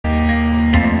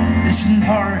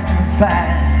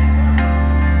fight.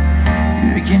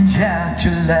 You can try to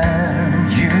learn,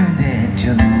 you need to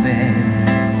live.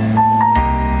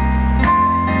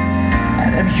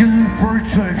 And if you look for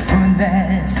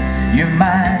truthfulness, your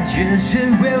mind just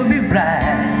will be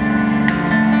blind.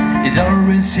 It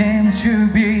always seems to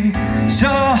be so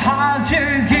hard to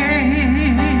give.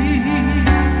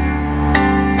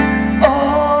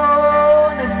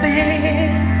 Honesty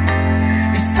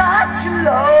is such a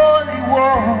lonely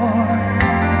war.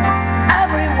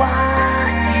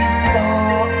 Everyone is so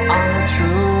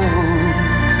untrue.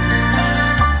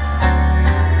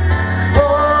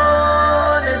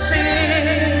 Honesty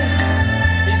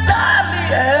is hardly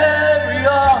every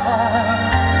hour,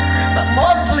 but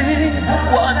mostly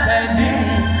what I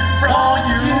need from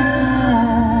you.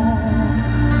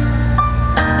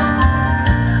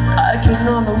 I can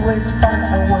always find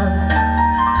someone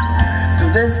to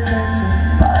listen to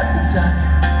by the time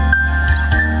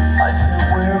I feel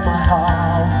where my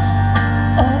heart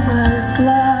almost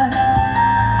lies.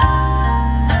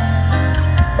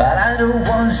 But I don't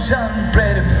want some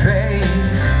pretty face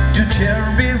to tell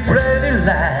me pretty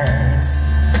lies.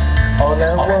 All I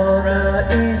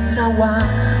want is someone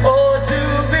to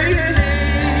believe.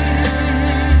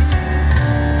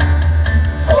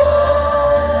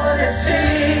 Honesty,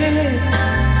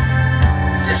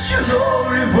 such a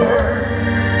lonely word.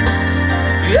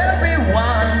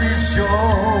 Everyone is so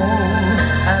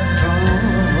untrue.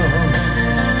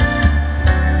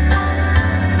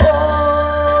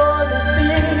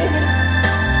 Honesty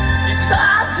is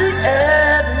such a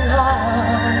heavy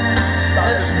heart.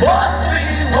 That's mostly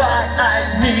what I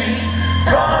need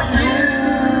from you.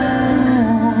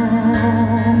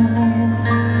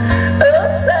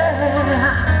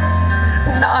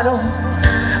 No,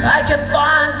 I can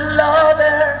find a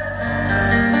lover,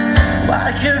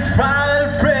 I can find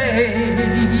a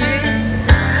friend,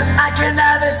 I can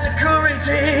have a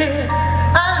security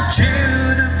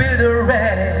until the bitter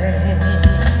end.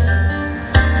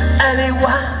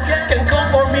 Anyone can come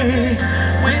for me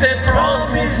with a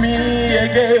promise me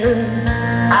again.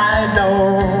 I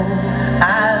know, I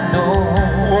know,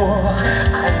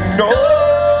 I know.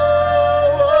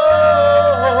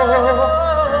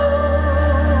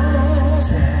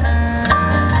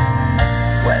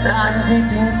 When I'm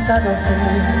deep inside of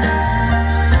me,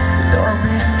 don't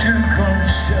be too